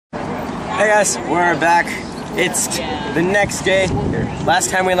Hey guys, we're back. It's the next day.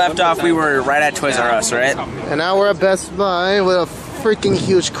 Last time we left off, we were right at Toys R Us, right? And now we're at Best Buy with a freaking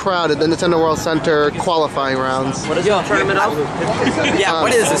huge crowd at the Nintendo World Center qualifying rounds. What is this tournament of? Yeah,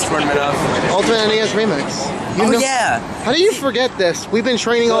 what is this tournament of? Ultimate NES Remix. Yeah. How do you forget this? We've been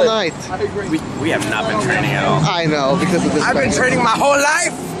training all night. We have not been training at all. I know, because of this. I've been training my whole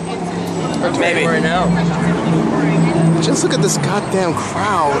life! Maybe. Right now. Just look at this goddamn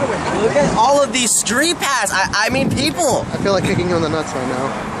crowd. Look at all of these street pass. I mean people. I feel like kicking you in the nuts right now.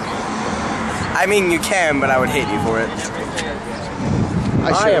 I mean you can, but I would hate you for it.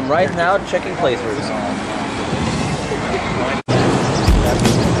 I am right now checking placers.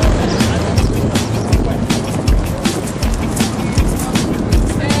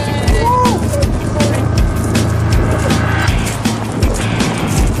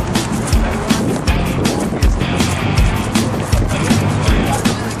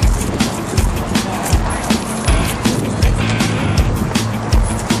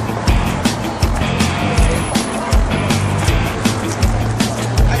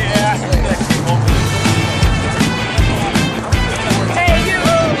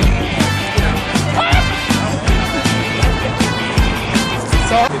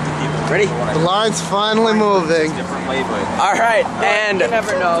 Ready? The line's finally moving. All right, and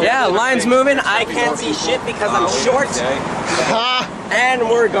yeah, line's moving. I can't see shit because I'm short. And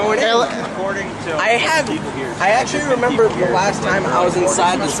we're going in. I actually remember the last time I was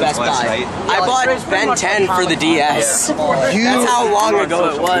inside this Best Buy. I bought Ben 10 for the DS. That's how long ago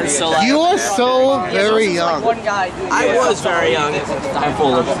it was. So like, You are so very young. I was very young. I'm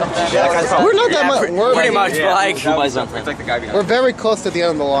full of. We're not that much. We're Pretty much, but like, we're very close to the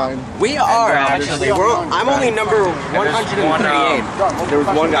end of the line. we are actually. I'm only number 138. There was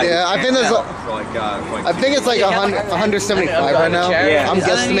one guy. Yeah, I think there's. I think it's like 175 right now. Yeah. I'm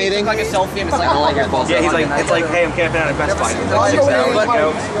guesstimating. Yeah, he's like, it's like, hey, I'm camping out at Best Buy. It's like 6 hours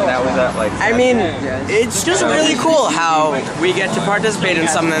ago. That was at like. I mean, it's just really cool how we get to participate in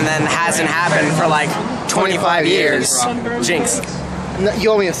something that hasn't happened for like 25 years. Jinx. No,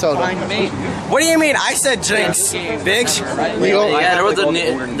 you owe me a soda. What do you mean? I said jinx, bitch. Yeah, there was a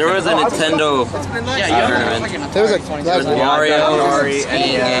Nintendo tournament. There was Mario,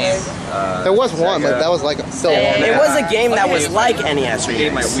 NES. There was one, but that was like still long. It was a game that was like NES. I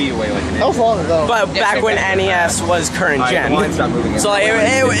gave my Wii away like an That was long ago. But back when NES was current gen. So like,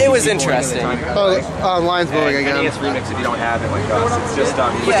 it was interesting. Oh, line's moving again. NES Remix if you don't have it like us. It's just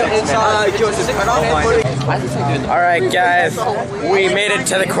Alright guys, we made it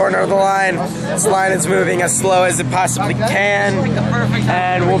to the corner of the line. This line is moving as slow as it possibly can.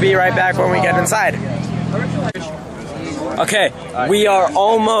 And we'll be right back when we get inside. Okay, we are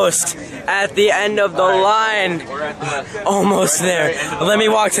almost at the end of the line. Almost there. Let me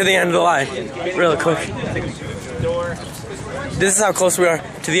walk to the end of the line real quick. This is how close we are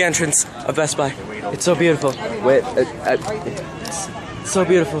to the entrance of Best Buy. It's so beautiful. Wait, it's so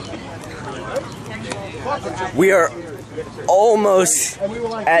beautiful. We are almost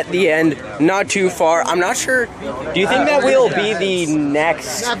at the end, not too far. I'm not sure. Do you think that we'll be the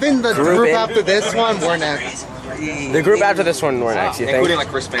next I think the group after this one, we're next. The group after this one, we're next, you think? including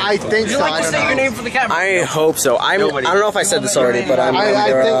like wristbands. I think so. I don't know. I hope so. I don't know if I said this already, but I'm I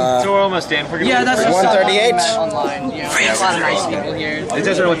under, think So we're almost in. Yeah, that's 138. online. Yeah, there's a lot of nice people here. It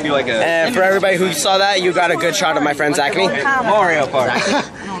doesn't really feel like a And for everybody who saw that, you got a good shot of my friend's acne. Mario part.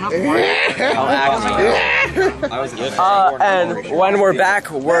 And when we're back,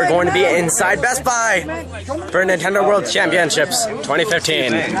 we're going to be inside Best Buy for Nintendo World Championships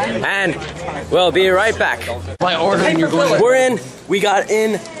 2015. And we'll be right back. By ordering, you're going. We're in. We got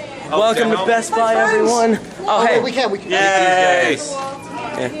in. Welcome to Best Buy, everyone. Oh, hey. we can. Yay.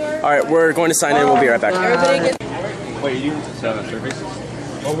 Yeah. All right, we're going to sign in. We'll be right back. Wait, you do 7 surveys?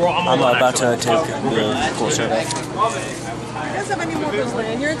 I'm about to take the full survey. You guys have any more of those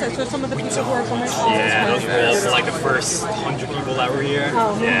lanyards? I saw some of the people who are coming. Yeah, those were like the first 100 people that were here.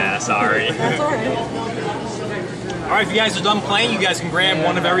 Oh, yeah, sorry. That's alright. Alright, if you guys are done playing, you guys can grab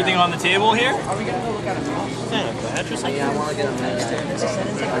one of everything on the table here. Are we gonna go look at it? Yeah, I want to get them next to.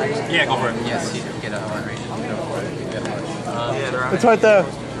 Yeah, go for it. Yes, you get a heart rate. It's right there.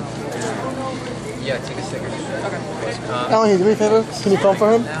 Yeah, take a sticker. Okay. Alan, do me a favor. Can you phone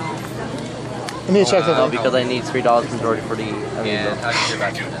for him? I need to check something. Because I need $3 majority for the. And how did you hear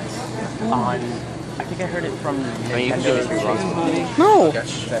about it? I think I heard it from. I mean, you can give me $3. No.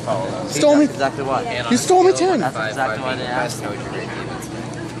 Should I follow? Stole me. That's exactly what. You stole me 10. That's exactly what I asked.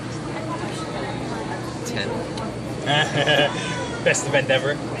 10. Best event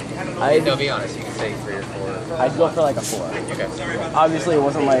ever. No, be honest. You can say 3 or 4. I'd go for like a 4. Okay. Obviously, it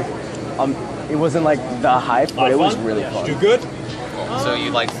wasn't like It wasn't like the hype, but it was really fun. Do good? So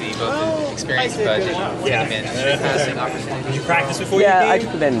you like both the experience, but did you get them in street passing opportunities? Did you practice before Yeah, you I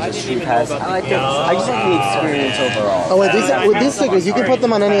came? took them just street pass. I like it. I just like the experience overall. Oh, with these stickers, you can put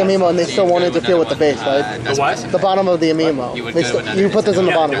them on any Amimo and they still won't interfere with the base, right? The what? The bottom of the Amimo. You put this in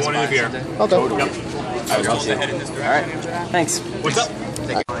the bottom. They won't interfere. Okay. Alright, thanks. What's up?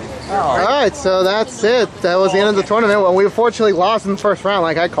 Alright, so that's it. That was the end of the tournament. Well, we unfortunately lost in the first round,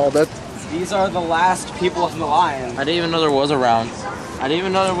 like I called it. These are the last people in the line. I didn't even know there was a round. I didn't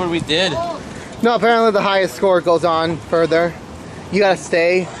even know what we did. No, apparently the highest score goes on further. You gotta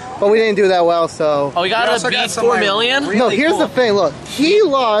stay. But we didn't do that well, so... Oh, we got to beat 4 million? No, here's the thing, look. He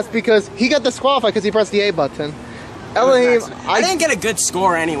lost because he got disqualified because he pressed the A button. Elohim, I didn't get a good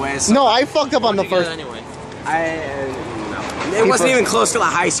score anyways. No, I fucked up on the first... Anyway. It wasn't even close to the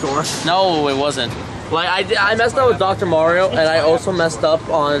high score. No, it wasn't. Like I messed up with Dr. Mario, and I also messed up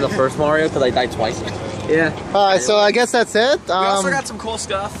on the first Mario because I died twice. Yeah. Alright, so I guess that's it. We also got some cool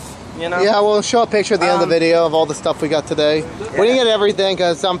stuff, you know? Yeah, we'll show a picture at the end of the video of all the stuff we got today. We didn't get everything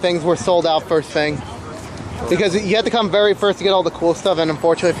because some things were sold out first thing. Because you had to come very first to get all the cool stuff, and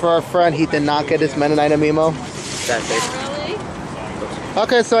unfortunately for our friend, he did not get his Mennonite Amimo. That's it.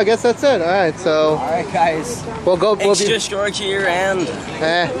 Okay, so I guess that's it. Alright, so... Alright guys. We'll It's be... just George here and...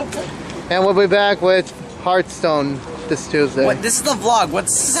 And we'll be back with Hearthstone this Tuesday. What? This is the vlog.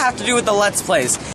 What's this have to do with the Let's Plays?